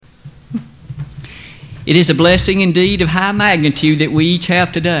It is a blessing indeed of high magnitude that we each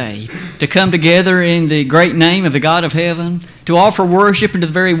have today to come together in the great name of the God of heaven, to offer worship unto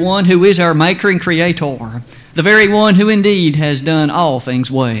the very one who is our Maker and Creator, the very one who indeed has done all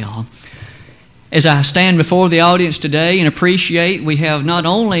things well. As I stand before the audience today and appreciate we have not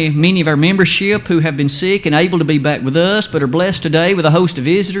only many of our membership who have been sick and able to be back with us, but are blessed today with a host of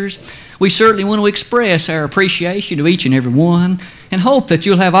visitors, we certainly want to express our appreciation to each and every one and hope that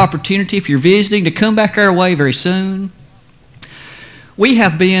you'll have opportunity, if you're visiting, to come back our way very soon. We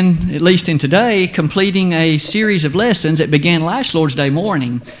have been, at least in today, completing a series of lessons that began last Lord's Day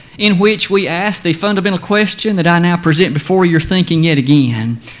morning, in which we asked the fundamental question that I now present before your thinking yet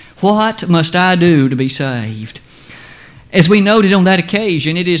again. What must I do to be saved? As we noted on that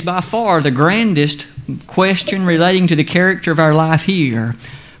occasion, it is by far the grandest question relating to the character of our life here.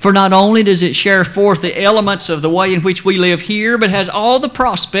 For not only does it share forth the elements of the way in which we live here, but has all the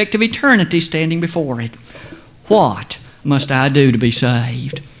prospect of eternity standing before it. What must I do to be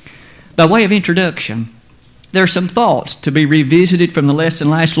saved? By way of introduction, there are some thoughts to be revisited from the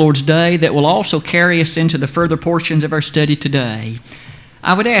lesson last Lord's Day that will also carry us into the further portions of our study today.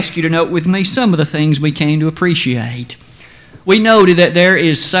 I would ask you to note with me some of the things we came to appreciate. We noted that there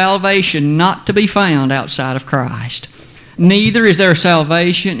is salvation not to be found outside of Christ. Neither is there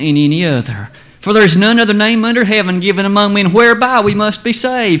salvation in any other. For there is none other name under heaven given among men whereby we must be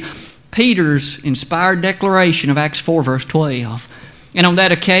saved. Peter's inspired declaration of Acts 4 verse 12. And on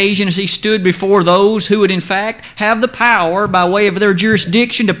that occasion, as he stood before those who would in fact have the power by way of their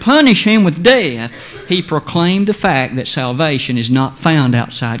jurisdiction to punish him with death, he proclaimed the fact that salvation is not found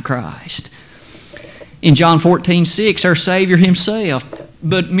outside Christ. In John 14:6, our Savior himself,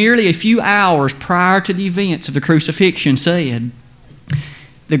 but merely a few hours prior to the events of the crucifixion, said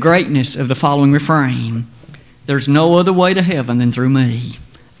the greatness of the following refrain: "There's no other way to heaven than through me.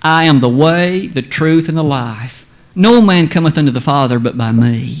 I am the way, the truth, and the life. No man cometh unto the Father but by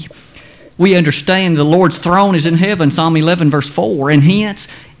me." We understand the Lord's throne is in heaven, Psalm 11 verse 4, and hence,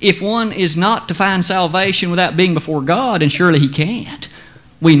 if one is not to find salvation without being before God, and surely he can't,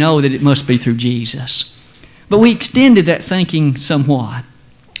 we know that it must be through Jesus. But we extended that thinking somewhat.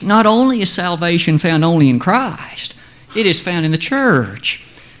 Not only is salvation found only in Christ, it is found in the church.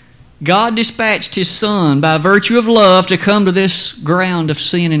 God dispatched His Son by virtue of love to come to this ground of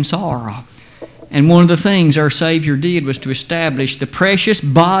sin and sorrow. And one of the things our Savior did was to establish the precious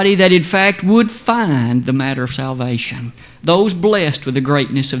body that in fact would find the matter of salvation. Those blessed with the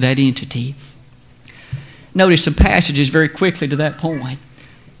greatness of that entity. Notice some passages very quickly to that point.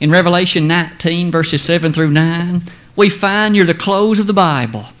 In Revelation 19 verses 7 through 9, we find near the close of the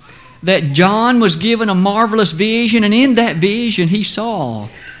Bible that John was given a marvelous vision, and in that vision he saw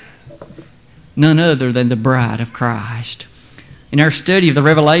none other than the bride of Christ. In our study of the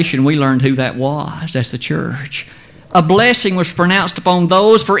Revelation, we learned who that was. That's the church. A blessing was pronounced upon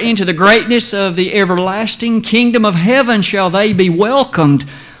those, for into the greatness of the everlasting kingdom of heaven shall they be welcomed.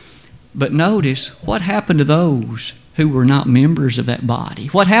 But notice, what happened to those who were not members of that body?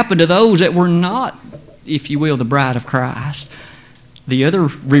 What happened to those that were not, if you will, the bride of Christ? The other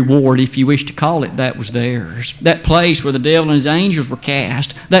reward, if you wish to call it that, was theirs. That place where the devil and his angels were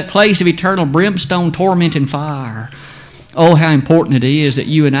cast. That place of eternal brimstone, torment, and fire. Oh, how important it is that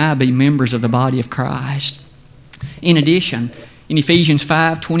you and I be members of the body of Christ. In addition, in Ephesians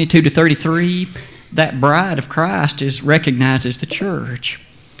 5:22-33, that bride of Christ is recognized as the church.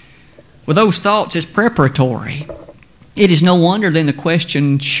 With those thoughts as preparatory, it is no wonder then the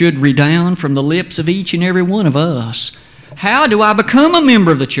question should redound from the lips of each and every one of us. How do I become a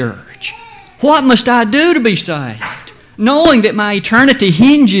member of the church? What must I do to be saved? Knowing that my eternity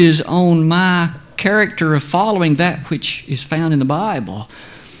hinges on my character of following that which is found in the Bible.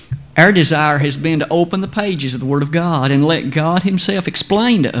 Our desire has been to open the pages of the Word of God and let God Himself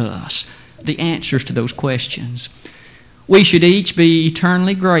explain to us the answers to those questions. We should each be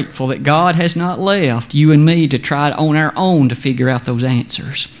eternally grateful that God has not left you and me to try on our own to figure out those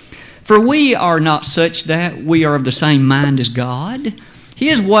answers. For we are not such that we are of the same mind as God.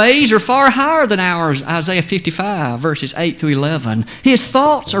 His ways are far higher than ours, Isaiah 55, verses 8 through 11. His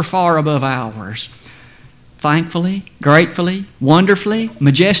thoughts are far above ours. Thankfully, gratefully, wonderfully,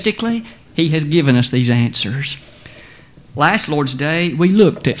 majestically, He has given us these answers. Last Lord's Day, we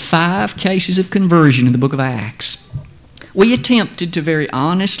looked at 5 cases of conversion in the book of Acts. We attempted to very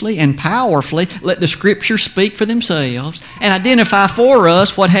honestly and powerfully let the Scriptures speak for themselves and identify for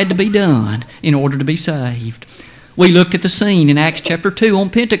us what had to be done in order to be saved. We looked at the scene in Acts chapter 2 on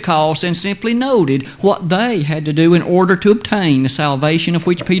Pentecost and simply noted what they had to do in order to obtain the salvation of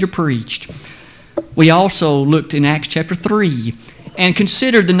which Peter preached. We also looked in Acts chapter 3 and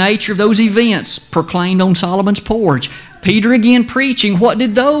considered the nature of those events proclaimed on Solomon's porch. Peter again preaching, what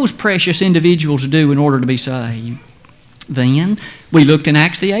did those precious individuals do in order to be saved? Then we looked in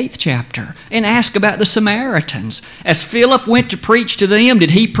Acts the 8th chapter and asked about the Samaritans. As Philip went to preach to them,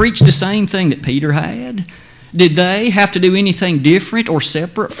 did he preach the same thing that Peter had? Did they have to do anything different or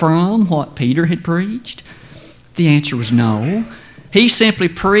separate from what Peter had preached? The answer was no. He simply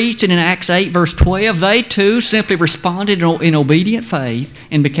preached, and in Acts 8 verse 12, they too simply responded in obedient faith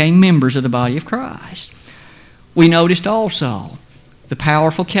and became members of the body of Christ. We noticed also the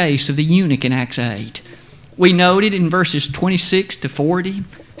powerful case of the eunuch in Acts 8. We noted in verses 26 to 40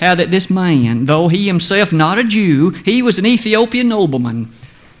 how that this man, though he himself not a Jew, he was an Ethiopian nobleman.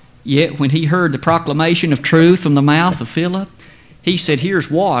 Yet when he heard the proclamation of truth from the mouth of Philip, he said, here's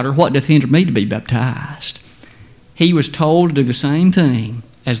water, what doth hinder me to be baptized? He was told to do the same thing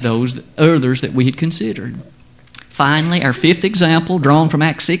as those others that we had considered. Finally, our fifth example, drawn from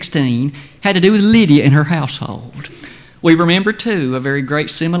Acts 16, had to do with Lydia and her household. We remember, too, a very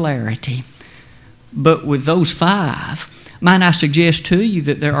great similarity. But with those five, might I suggest to you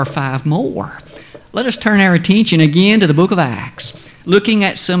that there are five more? Let us turn our attention again to the book of Acts, looking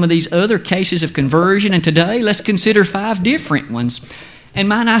at some of these other cases of conversion, and today let's consider five different ones. And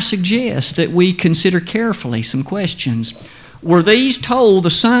might I suggest that we consider carefully some questions. Were these told the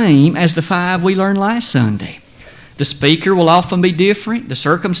same as the five we learned last Sunday? The speaker will often be different, the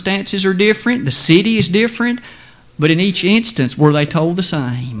circumstances are different, the city is different, but in each instance were they told the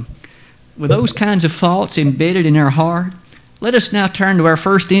same? With those kinds of thoughts embedded in our heart, let us now turn to our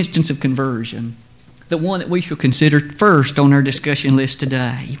first instance of conversion, the one that we shall consider first on our discussion list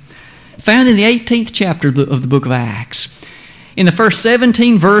today. Found in the 18th chapter of the book of Acts. In the first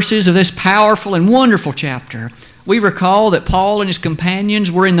 17 verses of this powerful and wonderful chapter, we recall that Paul and his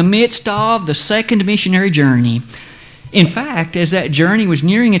companions were in the midst of the second missionary journey. In fact, as that journey was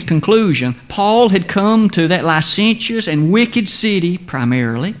nearing its conclusion, Paul had come to that licentious and wicked city,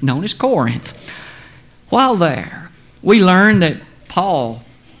 primarily known as Corinth. While there, we learned that Paul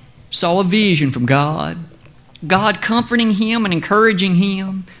saw a vision from God, God comforting him and encouraging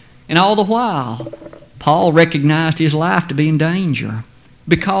him, and all the while, Paul recognized his life to be in danger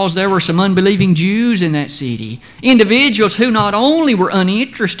because there were some unbelieving Jews in that city, individuals who not only were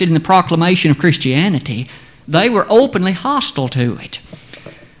uninterested in the proclamation of Christianity, they were openly hostile to it.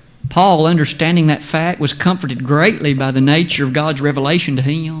 Paul, understanding that fact, was comforted greatly by the nature of God's revelation to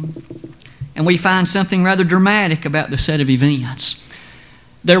him. And we find something rather dramatic about the set of events.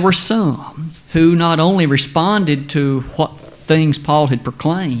 There were some who not only responded to what things Paul had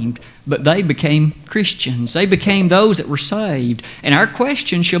proclaimed, but they became Christians. They became those that were saved. And our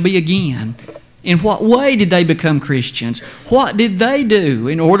question shall be again, in what way did they become Christians? What did they do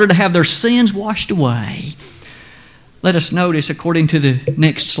in order to have their sins washed away? Let us notice according to the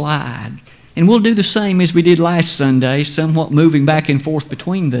next slide. And we'll do the same as we did last Sunday, somewhat moving back and forth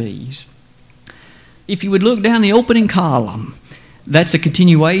between these. If you would look down the opening column, that's a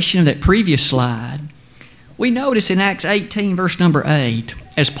continuation of that previous slide. We notice in Acts 18, verse number 8,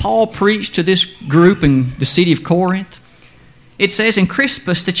 as Paul preached to this group in the city of Corinth, it says, and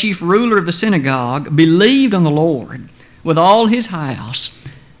Crispus, the chief ruler of the synagogue, believed on the Lord with all his house.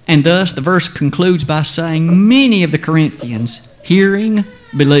 And thus the verse concludes by saying, many of the Corinthians, hearing,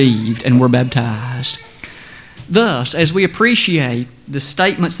 believed, and were baptized. Thus, as we appreciate the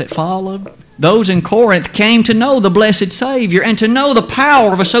statements that followed, those in Corinth came to know the blessed Savior and to know the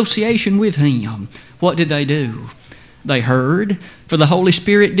power of association with Him. What did they do? They heard, for the Holy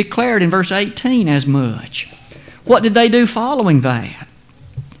Spirit declared in verse 18 as much. What did they do following that?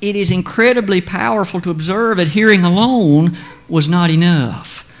 It is incredibly powerful to observe that hearing alone was not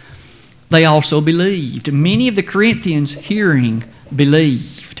enough. They also believed. Many of the Corinthians hearing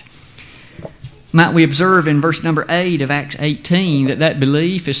believed. Might we observe in verse number 8 of Acts 18 that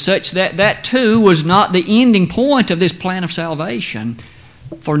belief is such that too was not the ending point of this plan of salvation.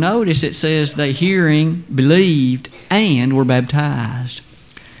 For notice it says they hearing, believed, and were baptized.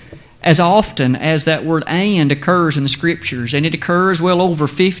 As often as that word and occurs in the Scriptures, and it occurs well over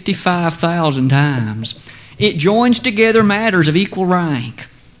 55,000 times, it joins together matters of equal rank.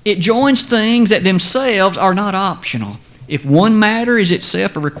 It joins things that themselves are not optional. If one matter is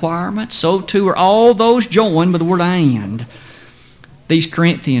itself a requirement, so too are all those joined by the word and. These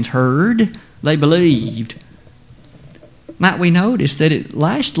Corinthians heard, they believed. Might we notice that at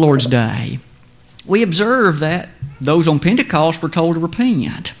last Lord's Day, we observe that those on Pentecost were told to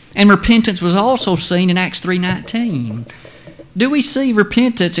repent. And repentance was also seen in Acts 3:19. Do we see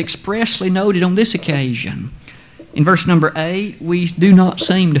repentance expressly noted on this occasion? In verse number 8, we do not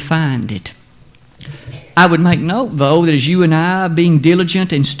seem to find it. I would make note, though, that as you and I, being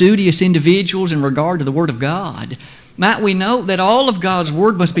diligent and studious individuals in regard to the Word of God, might we note that all of God's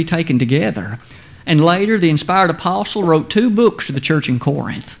Word must be taken together. And later, the inspired apostle wrote 2 books to the church in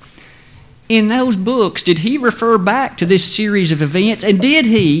Corinth. In those books, did he refer back to this series of events, and did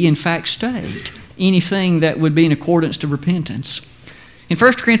he, in fact, state anything that would be in accordance to repentance? In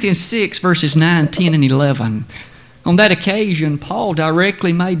 1 Corinthians 6, verses 9, 10, and 11, on that occasion, Paul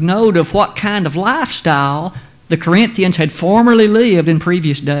directly made note of what kind of lifestyle the Corinthians had formerly lived in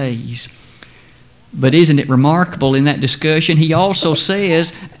previous days. But isn't it remarkable in that discussion, he also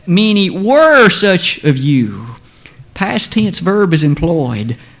says, many were such of you. Past tense verb is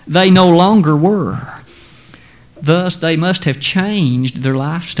employed. They no longer were. Thus, they must have changed their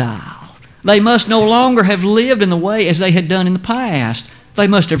lifestyle. They must no longer have lived in the way as they had done in the past. They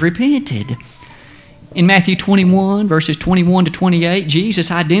must have repented. In Matthew 21, verses 21 to 28,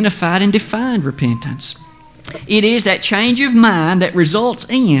 Jesus identified and defined repentance. It is that change of mind that results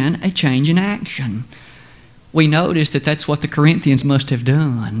in a change in action. We notice that that's what the Corinthians must have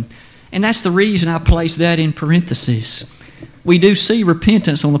done. And that's the reason I place that in parentheses. We do see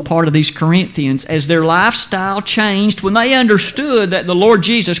repentance on the part of these Corinthians as their lifestyle changed when they understood that the Lord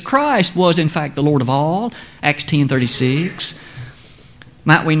Jesus Christ was in fact the Lord of all, Acts 10:36.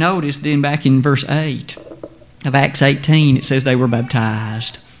 Might we notice then back in verse 8 of Acts 18, it says they were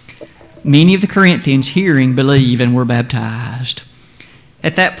baptized. Many of the Corinthians hearing believe and were baptized.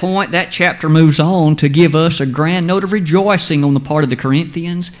 At that point, that chapter moves on to give us a grand note of rejoicing on the part of the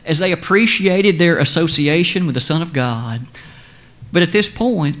Corinthians as they appreciated their association with the Son of God. But at this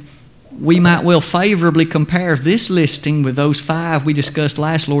point, we might well favorably compare this listing with those 5 we discussed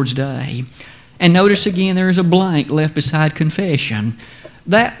last Lord's Day. And notice again there is a blank left beside confession,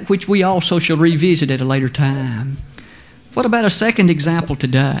 that which we also shall revisit at a later time. What about a second example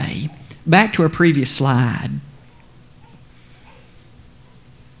today? Back to our previous slide.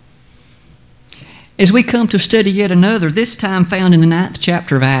 As we come to study yet another, this time found in the 9th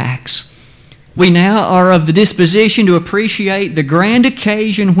chapter of Acts, we now are of the disposition to appreciate the grand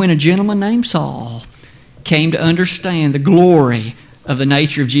occasion when a gentleman named Saul came to understand the glory of the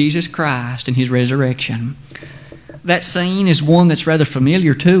nature of Jesus Christ and His resurrection. That scene is one that's rather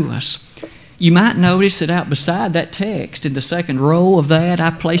familiar to us. You might notice that out beside that text, in the second row of that, I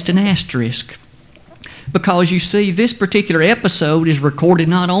placed an asterisk. Because you see, this particular episode is recorded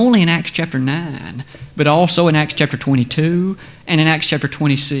not only in Acts chapter 9, but also in Acts chapter 22 and in Acts chapter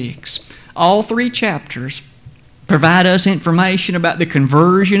 26. All 3 chapters provide us information about the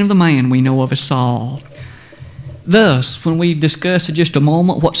conversion of the man we know of as Saul. Thus, when we discuss in just a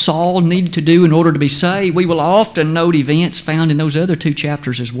moment what Saul needed to do in order to be saved, we will often note events found in those other 2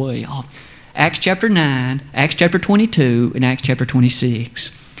 chapters as well. Acts chapter 9, Acts chapter 22, and Acts chapter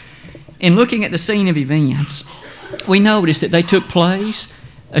 26. In looking at the scene of events, we notice that they took place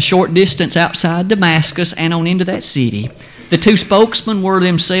a short distance outside Damascus and on into that city. The 2 spokesmen were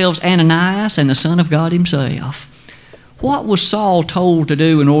themselves Ananias and the Son of God Himself. What was Saul told to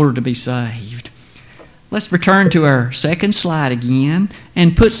do in order to be saved? Let's return to our second slide again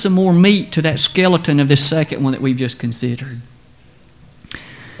and put some more meat to that skeleton of this second one that we've just considered.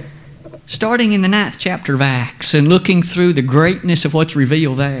 Starting in the 9th chapter of Acts and looking through the greatness of what's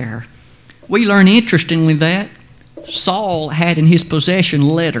revealed there, we learn interestingly that Saul had in his possession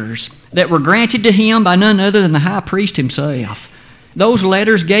letters that were granted to him by none other than the high priest himself. Those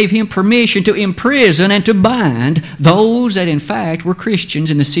letters gave him permission to imprison and to bind those that in fact were Christians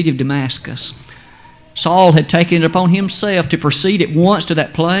in the city of Damascus. Saul had taken it upon himself to proceed at once to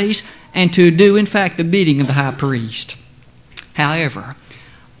that place and to do in fact the bidding of the high priest. However,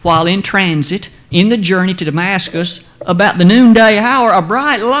 while in transit, in the journey to Damascus, about the noonday hour, a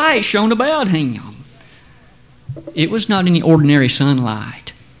bright light shone about him. It was not any ordinary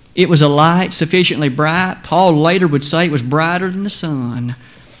sunlight. It was a light sufficiently bright. Paul later would say it was brighter than the sun.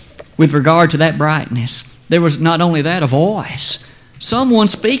 With regard to that brightness, there was not only that, a voice. Someone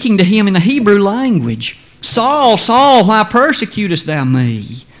speaking to him in the Hebrew language. Saul, Saul, why persecutest thou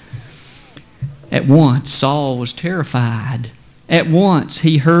me? At once, Saul was terrified. At once,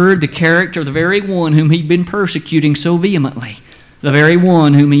 he heard the character of the very one whom he'd been persecuting so vehemently, the very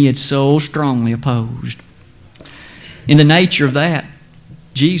one whom he had so strongly opposed. In the nature of that,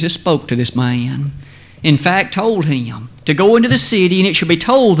 Jesus spoke to this man. In fact, told him to go into the city, and it shall be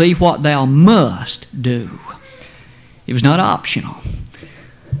told thee what thou must do. It was not optional.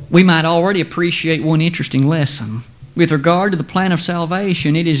 We might already appreciate one interesting lesson. With regard to the plan of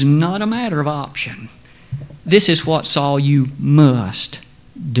salvation, it is not a matter of option. This is what, Saul, you must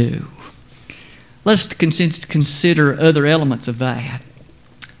do. Let's consider other elements of that.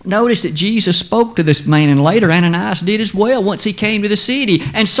 Notice that Jesus spoke to this man, and later Ananias did as well once he came to the city.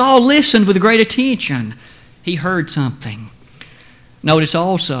 And Saul listened with great attention. He heard something. Notice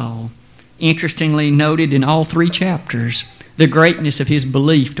also, interestingly noted in all 3 chapters, the greatness of his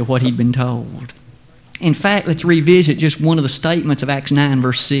belief to what he'd been told. In fact, let's revisit just one of the statements of Acts 9,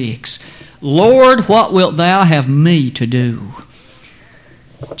 verse 6. Lord, what wilt thou have me to do?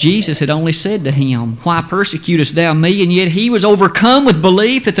 Jesus had only said to him, why persecutest thou me? And yet he was overcome with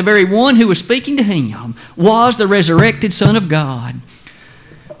belief that the very one who was speaking to him was the resurrected Son of God.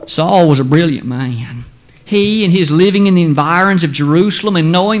 Saul was a brilliant man. He and his living in the environs of Jerusalem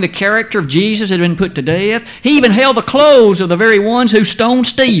and knowing the character of Jesus had been put to death, he even held the clothes of the very ones who stoned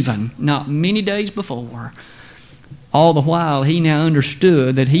Stephen not many days before. All the while he now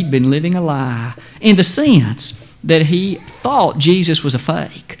understood that he'd been living a lie in the sense that he thought Jesus was a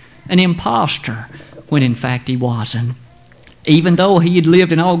fake, an impostor, when in fact he wasn't. Even though he had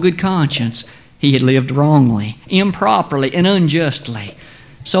lived in all good conscience, he had lived wrongly, improperly, and unjustly.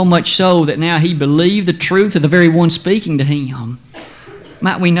 So much so that now he believed the truth of the very one speaking to him.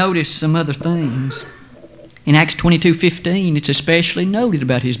 Might we notice some other things? In Acts 22:15, it's especially noted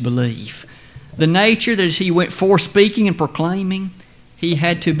about his belief. The nature that as he went forth speaking and proclaiming, he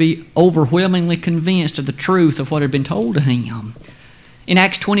had to be overwhelmingly convinced of the truth of what had been told to him. In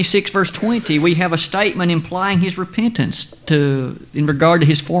Acts 26, verse 20, we have a statement implying his repentance in regard to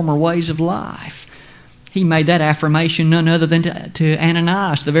his former ways of life. He made that affirmation none other than to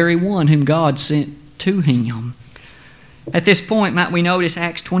Ananias, the very one whom God sent to him. At this point, might we notice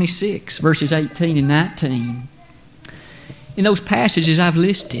Acts 26, verses 18 and 19. In those passages I've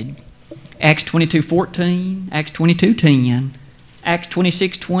listed, Acts 22:14, Acts 22:10, Acts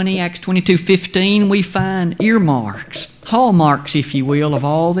 26:20, Acts 22:15, we find earmarks, hallmarks, if you will, of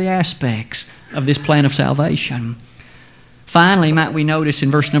all the aspects of this plan of salvation. Finally, might we notice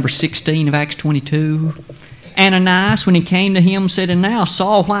in verse number 16 of Acts 22, Ananias, when he came to him, said, And now,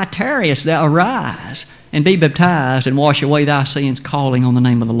 Saul, why tarriest thou? Arise, and be baptized, and wash away thy sins, calling on the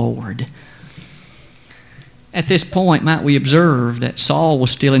name of the Lord. At this point, might we observe that Saul was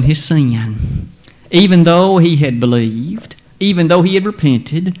still in his sin. Even though he had believed, even though he had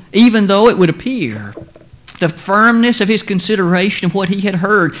repented, even though it would appear the firmness of his consideration of what he had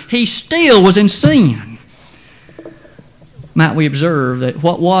heard, he still was in sin. Might we observe that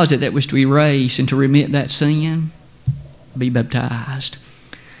what was it that was to erase and to remit that sin? Be baptized.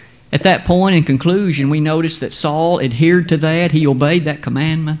 At that point, in conclusion, we notice that Saul adhered to that. He obeyed that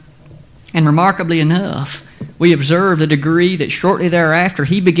commandment. And remarkably enough, we observe the degree that shortly thereafter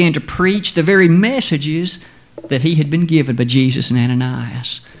he began to preach the very messages that he had been given by Jesus and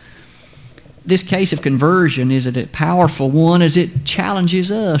Ananias. This case of conversion is a powerful one as it challenges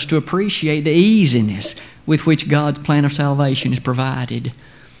us to appreciate the easiness with which God's plan of salvation is provided.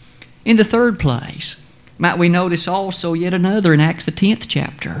 In the third place, might we notice also yet another in Acts the 10th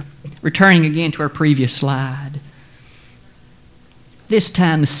chapter, returning again to our previous slide. This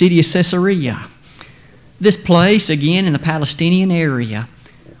time the city of Caesarea. This place, again in the Palestinian area,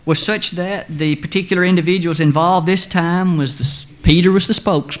 was such that the particular individuals involved this time Peter was the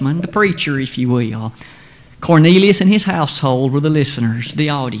spokesman, the preacher, if you will. Cornelius and his household were the listeners, the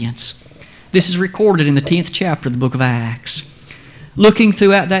audience. This is recorded in the 10th chapter of the book of Acts. Looking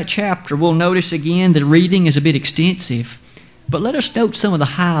throughout that chapter, we'll notice again the reading is a bit extensive, but let us note some of the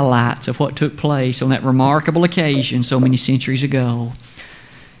highlights of what took place on that remarkable occasion so many centuries ago.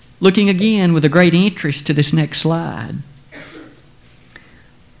 Looking again with a great interest to this next slide,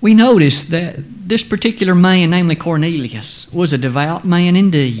 we notice that this particular man, namely Cornelius, was a devout man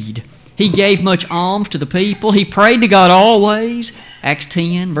indeed. He gave much alms to the people. He prayed to God always. Acts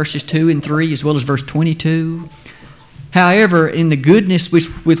 10, verses 2 and 3, as well as verse 22. However, in the goodness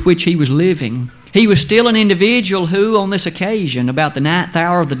with which he was living, he was still an individual who, on this occasion, about the 9th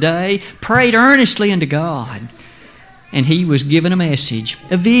hour of the day, prayed earnestly unto God. And he was given a message,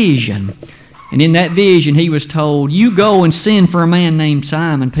 a vision. And in that vision he was told, You go and send for a man named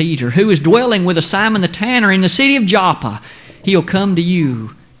Simon Peter, who is dwelling with a Simon the tanner in the city of Joppa. He'll come to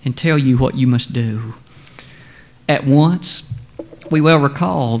you and tell you what you must do. At once, we well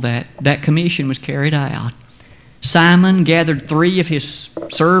recall that that commission was carried out. Simon gathered 3 of his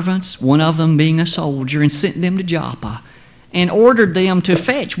servants, one of them being a soldier, and sent them to Joppa, and ordered them to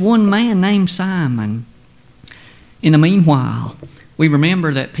fetch one man named Simon. In the meanwhile, we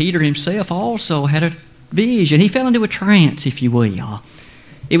remember that Peter himself also had a vision. He fell into a trance, if you will.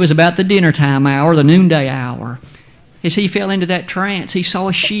 It was about the dinner time hour, the noonday hour. As he fell into that trance, he saw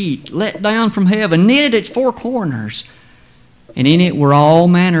a sheet let down from heaven, knit at its 4 corners. And in it were all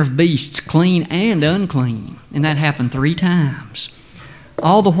manner of beasts, clean and unclean. And that happened 3 times.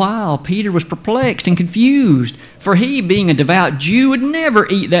 All the while, Peter was perplexed and confused, for he, being a devout Jew, would never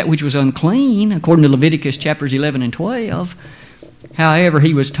eat that which was unclean, according to Leviticus chapters 11 and 12. However,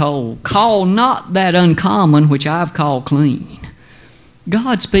 he was told, "Call not that uncommon which I've called clean."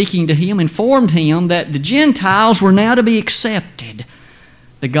 God, speaking to him, informed him that the Gentiles were now to be accepted.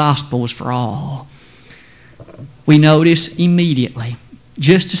 The gospel was for all. We notice immediately,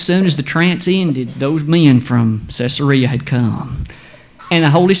 just as soon as the trance ended, those men from Caesarea had come. And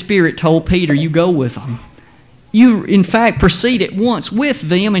the Holy Spirit told Peter, "You go with them. You, in fact, proceed at once with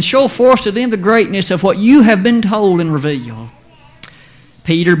them and show forth to them the greatness of what you have been told and revealed."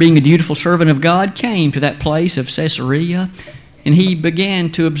 Peter, being a dutiful servant of God, came to that place of Caesarea, and he began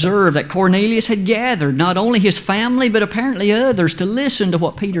to observe that Cornelius had gathered not only his family, but apparently others to listen to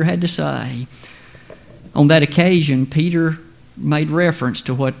what Peter had to say. On that occasion, Peter made reference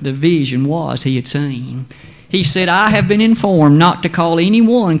to what the vision was he had seen. He said, "I have been informed not to call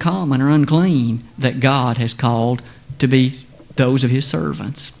anyone common or unclean that God has called to be those of His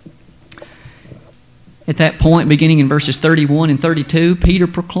servants." At that point, beginning in verses 31 and 32, Peter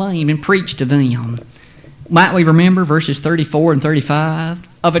proclaimed and preached to them. Might we remember verses 34 and 35?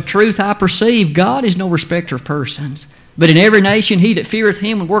 "Of a truth I perceive God is no respecter of persons, but in every nation he that feareth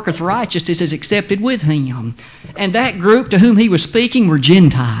him and worketh righteousness is accepted with him." And that group to whom he was speaking were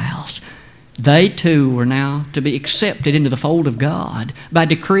Gentiles. They too were now to be accepted into the fold of God by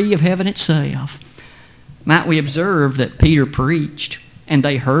decree of heaven itself. Might we observe that Peter preached and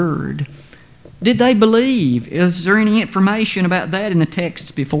they heard? Did they believe? Is there any information about that in the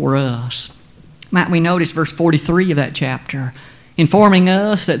texts before us? Might we notice verse 43 of that chapter, informing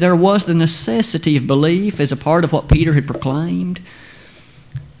us that there was the necessity of belief as a part of what Peter had proclaimed?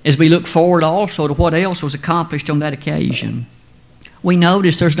 As we look forward also to what else was accomplished on that occasion, we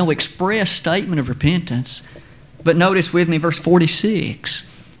notice there's no express statement of repentance, but notice with me verse 46,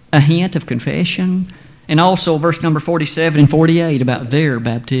 a hint of confession, and also verse number 47 and 48 about their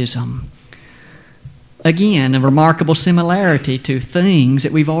baptism. Again, a remarkable similarity to things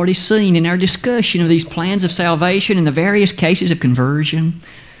that we've already seen in our discussion of these plans of salvation and the various cases of conversion.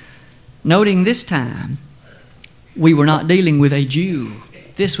 Noting this time, we were not dealing with a Jew.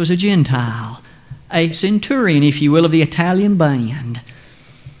 This was a Gentile, a centurion, if you will, of the Italian band.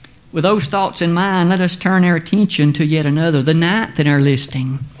 With those thoughts in mind, let us turn our attention to yet another, the ninth in our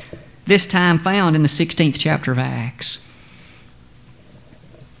listing, this time found in the 16th chapter of Acts.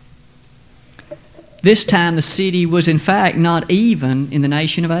 This time the city was in fact not even in the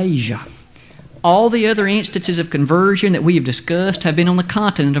nation of Asia. All the other instances of conversion that we have discussed have been on the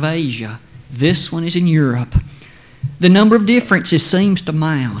continent of Asia. This one is in Europe. The number of differences seems to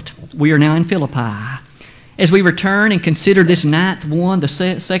mount. We are now in Philippi. As we return and consider this ninth one, the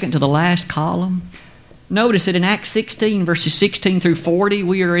second to the last column, notice that in Acts 16, verses 16 through 40,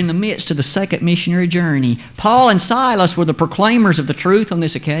 we are in the midst of the second missionary journey. Paul and Silas were the proclaimers of the truth on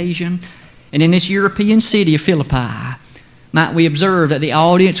this occasion, and in this European city of Philippi, might we observe that the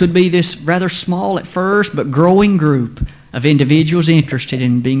audience would be this rather small at first but growing group of individuals interested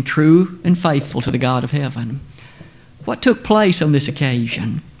in being true and faithful to the God of heaven. What took place on this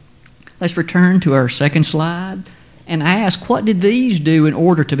occasion? Let's return to our second slide and ask, what did these do in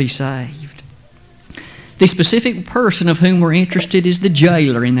order to be saved? The specific person of whom we're interested is the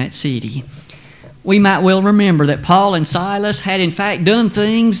jailer in that city. We might well remember that Paul and Silas had in fact done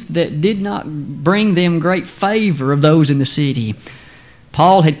things that did not bring them great favor of those in the city.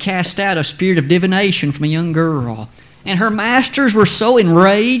 Paul had cast out a spirit of divination from a young girl, and her masters were so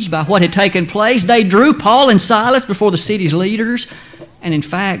enraged by what had taken place, they drew Paul and Silas before the city's leaders and in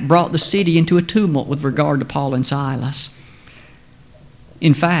fact brought the city into a tumult with regard to Paul and Silas.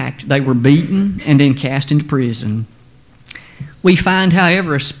 In fact, they were beaten and then cast into prison. We find,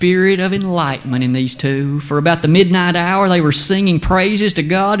 however, a spirit of enlightenment in these two. For about the midnight hour, they were singing praises to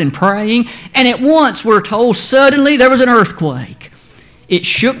God and praying, and at once, we're told, suddenly there was an earthquake. It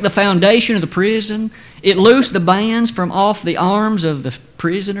shook the foundation of the prison, it loosed the bands from off the arms of the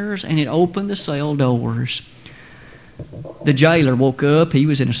prisoners, and it opened the cell doors. The jailer woke up. He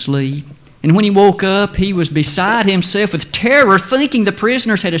was in a sleep. And when he woke up, he was beside himself with terror, thinking the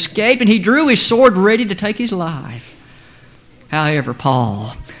prisoners had escaped, and he drew his sword ready to take his life. However,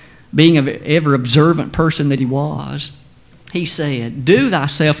 Paul, being an ever-observant person that he was, he said, "Do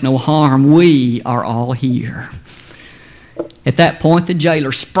thyself no harm, we are all here." At that point, the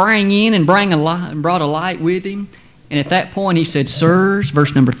jailer sprang in and brought a light with him. And at that point, he said, "Sirs,"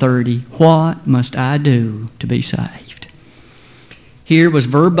 verse number 30, "what must I do to be saved?" Here was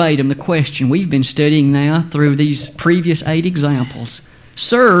verbatim the question we've been studying now through these previous 8 examples.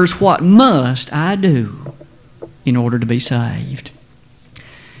 Sirs, what must I do in order to be saved?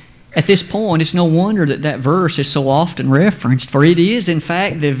 At this point, it's no wonder that that verse is so often referenced, for it is, in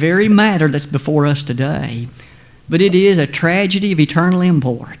fact, the very matter that's before us today. But it is a tragedy of eternal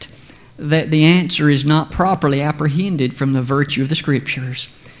import that the answer is not properly apprehended from the virtue of the Scriptures.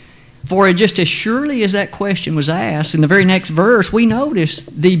 For just as surely as that question was asked, in the very next verse, we notice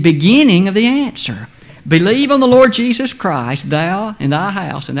the beginning of the answer. Believe on the Lord Jesus Christ, thou and thy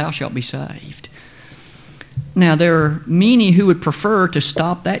house, and thou shalt be saved. Now, there are many who would prefer to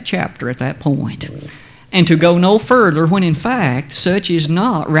stop that chapter at that point and to go no further when, in fact, such is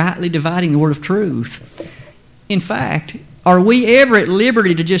not rightly dividing the word of truth. In fact, are we ever at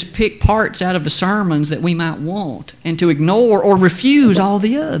liberty to just pick parts out of the sermons that we might want and to ignore or refuse all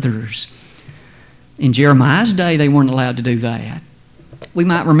the others? In Jeremiah's day, they weren't allowed to do that. We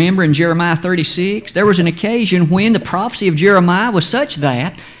might remember in Jeremiah 36, there was an occasion when the prophecy of Jeremiah was such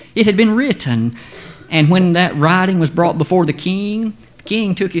that it had been written. And when that writing was brought before the king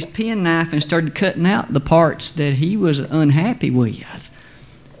took his penknife and started cutting out the parts that he was unhappy with.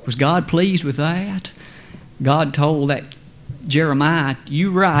 Was God pleased with that? God told that Jeremiah,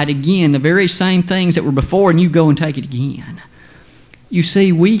 you write again the very same things that were before, and you go and take it again. You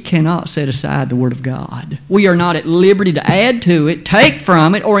see, we cannot set aside the Word of God. We are not at liberty to add to it, take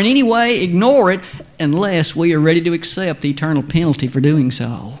from it, or in any way ignore it unless we are ready to accept the eternal penalty for doing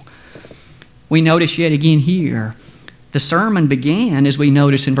so. We notice yet again here, the sermon began, as we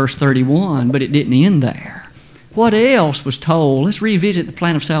notice in verse 31, but it didn't end there. What else was told? Let's revisit the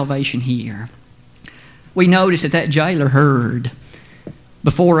plan of salvation here. We notice that jailer heard.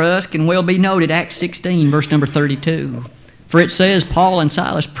 Before us can well be noted Acts 16, verse number 32. For it says, Paul and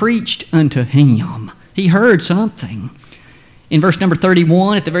Silas preached unto him. He heard something. In verse number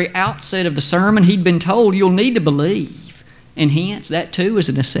 31, at the very outset of the sermon, he'd been told, you'll need to believe. And hence, that too is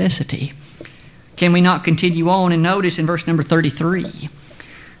a necessity. Can we not continue on and notice in verse number 33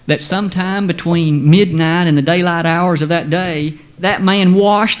 that sometime between midnight and the daylight hours of that day, that man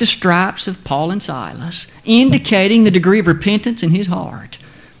washed the stripes of Paul and Silas, indicating the degree of repentance in his heart.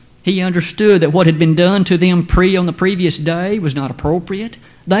 He understood that what had been done to them on the previous day was not appropriate.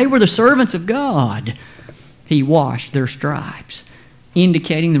 They were the servants of God. He washed their stripes,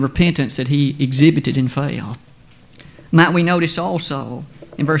 indicating the repentance that he exhibited in faith. Might we notice also,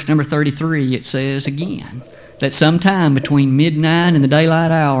 in verse number 33, it says again that sometime between midnight and the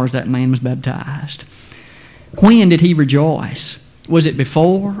daylight hours that man was baptized. When did he rejoice? Was it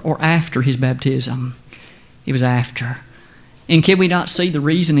before or after his baptism? It was after. And can we not see the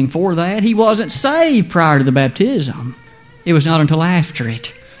reasoning for that? He wasn't saved prior to the baptism. It was not until after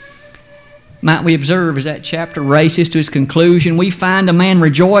it. Might we observe as that chapter races to its conclusion, we find a man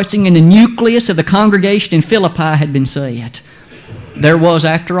rejoicing in the nucleus of the congregation in Philippi had been set. There was,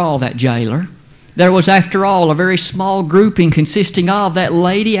 after all, that jailer. There was, after all, a very small grouping consisting of that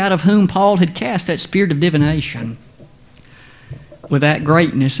lady out of whom Paul had cast that spirit of divination. With that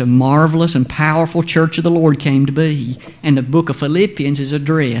greatness, a marvelous and powerful church of the Lord came to be, and the book of Philippians is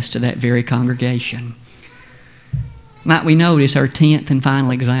addressed to that very congregation. Might we notice our 10th and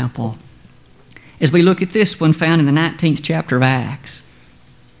final example as we look at this one found in the 19th chapter of Acts.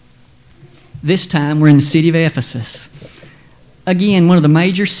 This time we're in the city of Ephesus. Again, one of the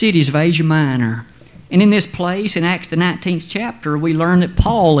major cities of Asia Minor. And in this place, in Acts the 19th chapter, we learn that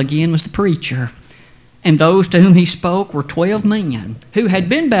Paul again was the preacher. And those to whom he spoke were 12 men who had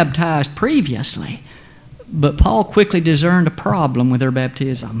been baptized previously. But Paul quickly discerned a problem with their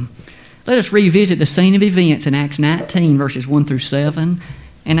baptism. Let us revisit the scene of events in Acts 19, verses 1 through 7,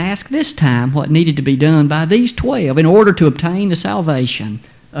 and ask this time what needed to be done by these 12 in order to obtain the salvation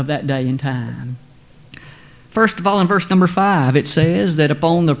of that day and time. First of all, in verse number 5, it says that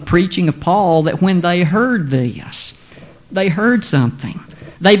upon the preaching of Paul, that when they heard this, they heard something.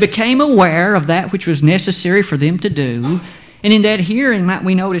 They became aware of that which was necessary for them to do. And in that hearing, might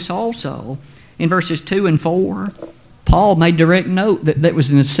we notice also, in verses 2 and 4, Paul made direct note that there was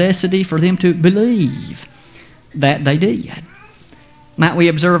a necessity for them to believe. That they did. Might we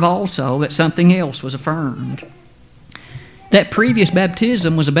observe also that something else was affirmed. That previous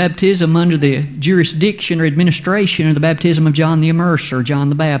baptism was a baptism under the jurisdiction or administration of the baptism of John the Immerser, John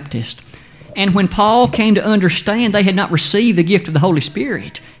the Baptist. And when Paul came to understand they had not received the gift of the Holy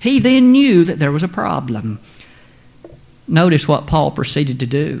Spirit, he then knew that there was a problem. Notice what Paul proceeded to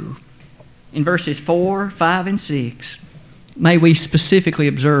do. In verses 4, 5, and 6, may we specifically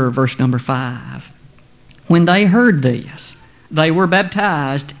observe verse number 5. When they heard this, they were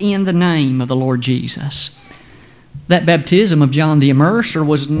baptized in the name of the Lord Jesus. That baptism of John the Immerser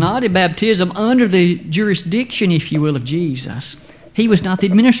was not a baptism under the jurisdiction, if you will, of Jesus. He was not the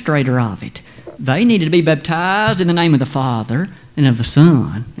administrator of it. They needed to be baptized in the name of the Father and of the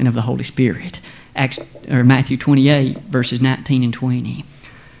Son and of the Holy Spirit. Matthew 28, verses 19 and 20.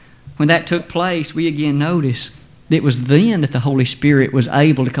 When that took place, we again notice it was then that the Holy Spirit was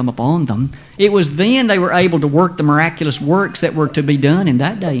able to come upon them. It was then they were able to work the miraculous works that were to be done in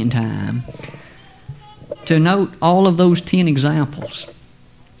that day and time. To note all of those 10 examples,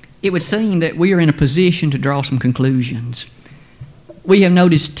 it would seem that we are in a position to draw some conclusions. We have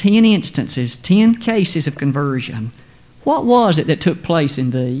noticed 10 instances, 10 cases of conversion. What was it that took place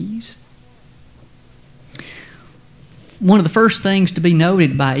in these? One of the first things to be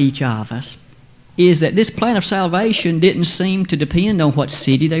noted by each of us is that this plan of salvation didn't seem to depend on what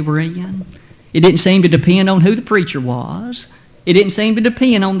city they were in. It didn't seem to depend on who the preacher was. It didn't seem to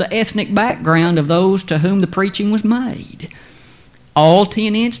depend on the ethnic background of those to whom the preaching was made. All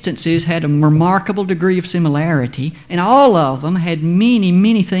 10 instances had a remarkable degree of similarity, and all of them had many,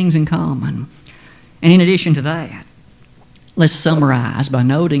 many things in common. And in addition to that, let's summarize by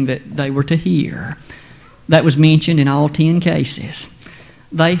noting that they were to hear. That was mentioned in all 10 cases.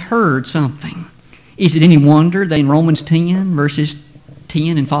 They heard something. Is it any wonder that in Romans 10, verses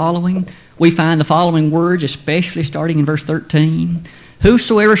 10 and following, we find the following words, especially starting in verse 13.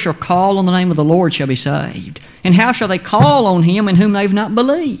 Whosoever shall call on the name of the Lord shall be saved. And how shall they call on him in whom they've not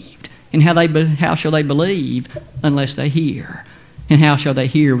believed? And how shall they believe unless they hear? And how shall they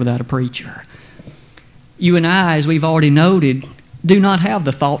hear without a preacher? You and I, as we've already noted, do not have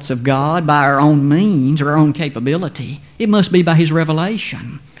the thoughts of God by our own means or our own capability. It must be by His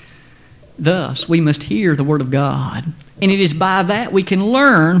revelation. Thus, we must hear the Word of God, and it is by that we can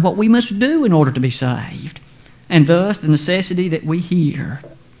learn what we must do in order to be saved, and thus the necessity that we hear.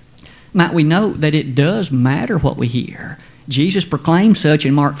 Might we note that it does matter what we hear. Jesus proclaimed such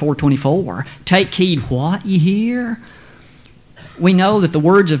in Mark 4:24. Take heed what ye hear. We know that the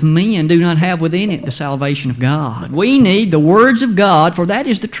words of men do not have within it the salvation of God. We need the words of God, for that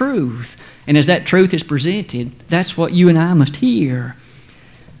is the truth. And as that truth is presented, that's what you and I must hear.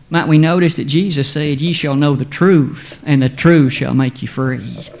 Might we notice that Jesus said, ye shall know the truth, and the truth shall make you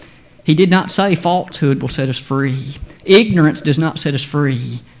free. He did not say falsehood will set us free. Ignorance does not set us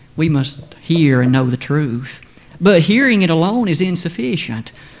free. We must hear and know the truth. But hearing it alone is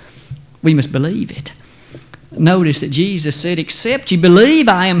insufficient. We must believe it. Notice that Jesus said, except ye believe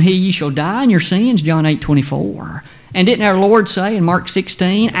I am He, ye shall die in your sins, John 8:24. And didn't our Lord say in Mark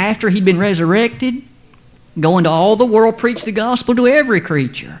 16, after He'd been resurrected, go into all the world, preach the gospel to every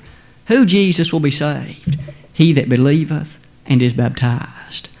creature. Who, Jesus, will be saved? He that believeth and is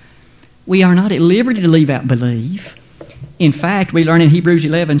baptized. We are not at liberty to leave out belief. In fact, we learn in Hebrews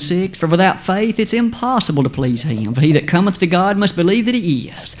 11:6, for without faith it's impossible to please Him. For he that cometh to God must believe that He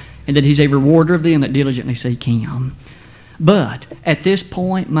is, and that He's a rewarder of them that diligently seek Him. But at this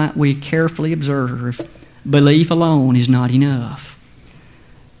point, might we carefully observe, belief alone is not enough.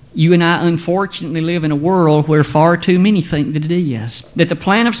 You and I unfortunately live in a world where far too many think that it is, that the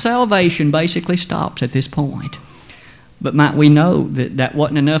plan of salvation basically stops at this point. But might we know that that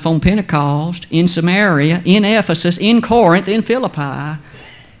wasn't enough on Pentecost, in Samaria, in Ephesus, in Corinth, in Philippi.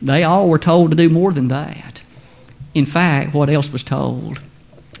 They all were told to do more than that. In fact, what else was told?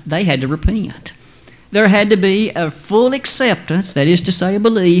 They had to repent. There had to be a full acceptance, that is to say a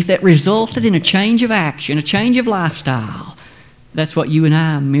belief, that resulted in a change of action, a change of lifestyle. That's what you and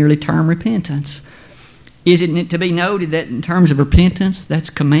I merely term repentance. Isn't it to be noted that in terms of repentance, that's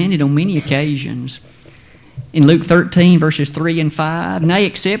commanded on many occasions? In Luke 13, verses 3 and 5, nay,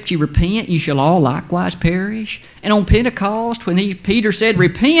 except ye repent, ye shall all likewise perish. And on Pentecost, when Peter said,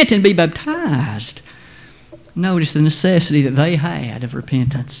 repent and be baptized, notice the necessity that they had of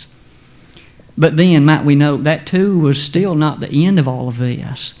repentance. But then, might we note, that too was still not the end of all of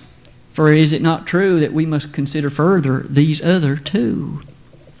this. For is it not true that we must consider further these other two?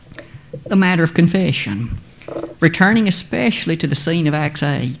 The matter of confession, returning especially to the scene of Acts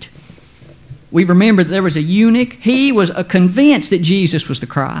 8. We remember that there was a eunuch. He was convinced that Jesus was the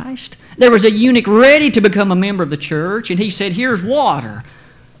Christ. There was a eunuch ready to become a member of the church, and he said, here's water.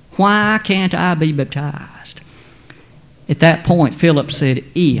 Why can't I be baptized? At that point, Philip said,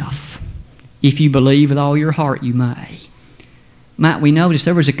 if you believe with all your heart, you may. Might we notice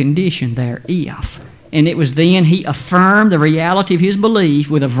there was a condition there, if. And it was then he affirmed the reality of his belief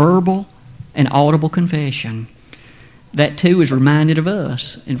with a verbal and audible confession. That too is reminded of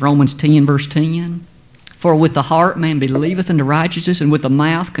us in Romans 10, verse 10. For with the heart man believeth unto righteousness, and with the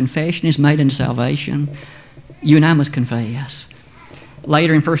mouth confession is made unto salvation. You and I must confess.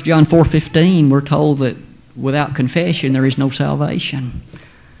 Later in 1 John 4:15, we're told that without confession there is no salvation.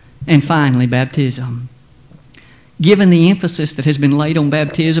 And finally, baptism. given the emphasis that has been laid on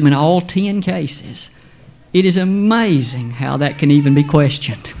baptism in all 10 cases, it is amazing how that can even be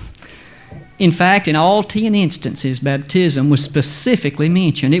questioned. In fact, in all 10 instances, baptism was specifically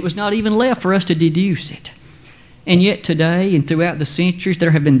mentioned. It was not even left for us to deduce it. And yet today and throughout the centuries,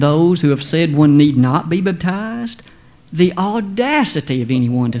 there have been those who have said one need not be baptized. The audacity of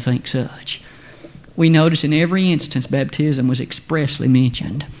anyone to think such. We notice in every instance baptism was expressly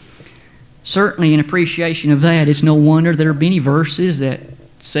mentioned. Certainly in appreciation of that, it's no wonder there are many verses that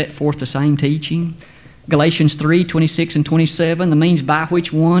set forth the same teaching. Galatians 3:26 and 27, the means by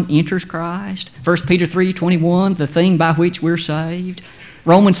which one enters Christ. 1 Peter 3:21, the thing by which we're saved.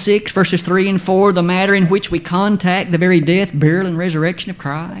 Romans 6, verses 3 and 4, the matter in which we contact the very death, burial, and resurrection of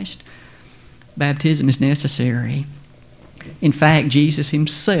Christ. Baptism is necessary. In fact, Jesus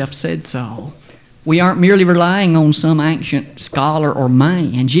himself said so. We aren't merely relying on some ancient scholar or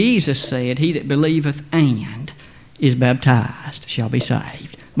man. Jesus said, "He that believeth and is baptized shall be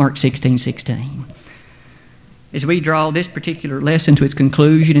saved." Mark 16:16. As we draw this particular lesson to its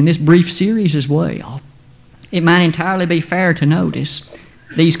conclusion in this brief series as well, it might entirely be fair to notice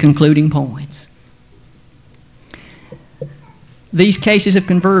these concluding points. These cases of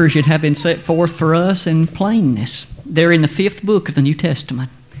conversion have been set forth for us in plainness. They're in the 5th book of the New Testament.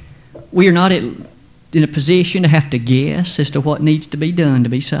 We are not in a position to have to guess as to what needs to be done to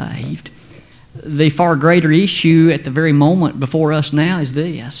be saved. The far greater issue at the very moment before us now is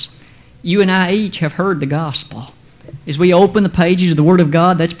this. You and I each have heard the gospel. As we open the pages of the Word of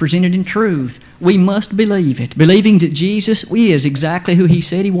God that's presented in truth, we must believe it, believing that Jesus is exactly who He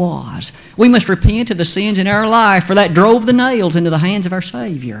said He was. We must repent of the sins in our life, for that drove the nails into the hands of our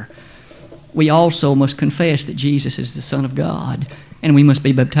Savior. We also must confess that Jesus is the Son of God, and we must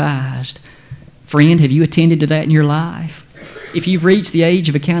be baptized. Friend, have you attended to that in your life? If you've reached the age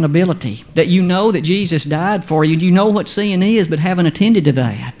of accountability, that you know that Jesus died for you, you know what sin is, but haven't attended to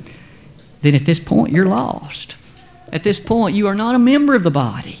that, then at this point you're lost. At this point you are not a member of the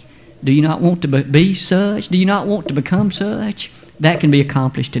body. Do you not want to be such? Do you not want to become such? That can be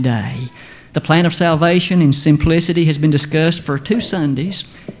accomplished today. The plan of salvation in simplicity has been discussed for 2 Sundays,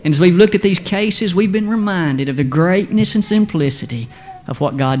 and as we've looked at these cases, we've been reminded of the greatness and simplicity of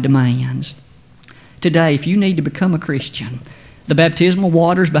what God demands. Today, if you need to become a Christian, the baptismal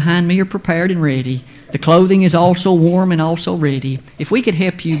waters behind me are prepared and ready. The clothing is also warm and also ready. If we could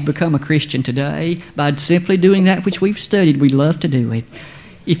help you become a Christian today by simply doing that which we've studied, we'd love to do it.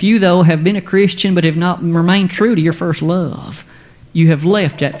 If you, though, have been a Christian but have not remained true to your first love, you have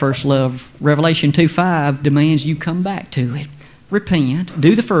left that first love. Revelation 2:5 demands you come back to it. Repent,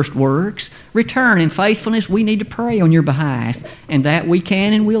 do the first works, return in faithfulness. We need to pray on your behalf, and that we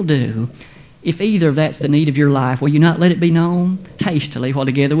can and will do. If either of that's the need of your life, will you not let it be known hastily while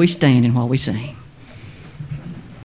together we stand and while we sing?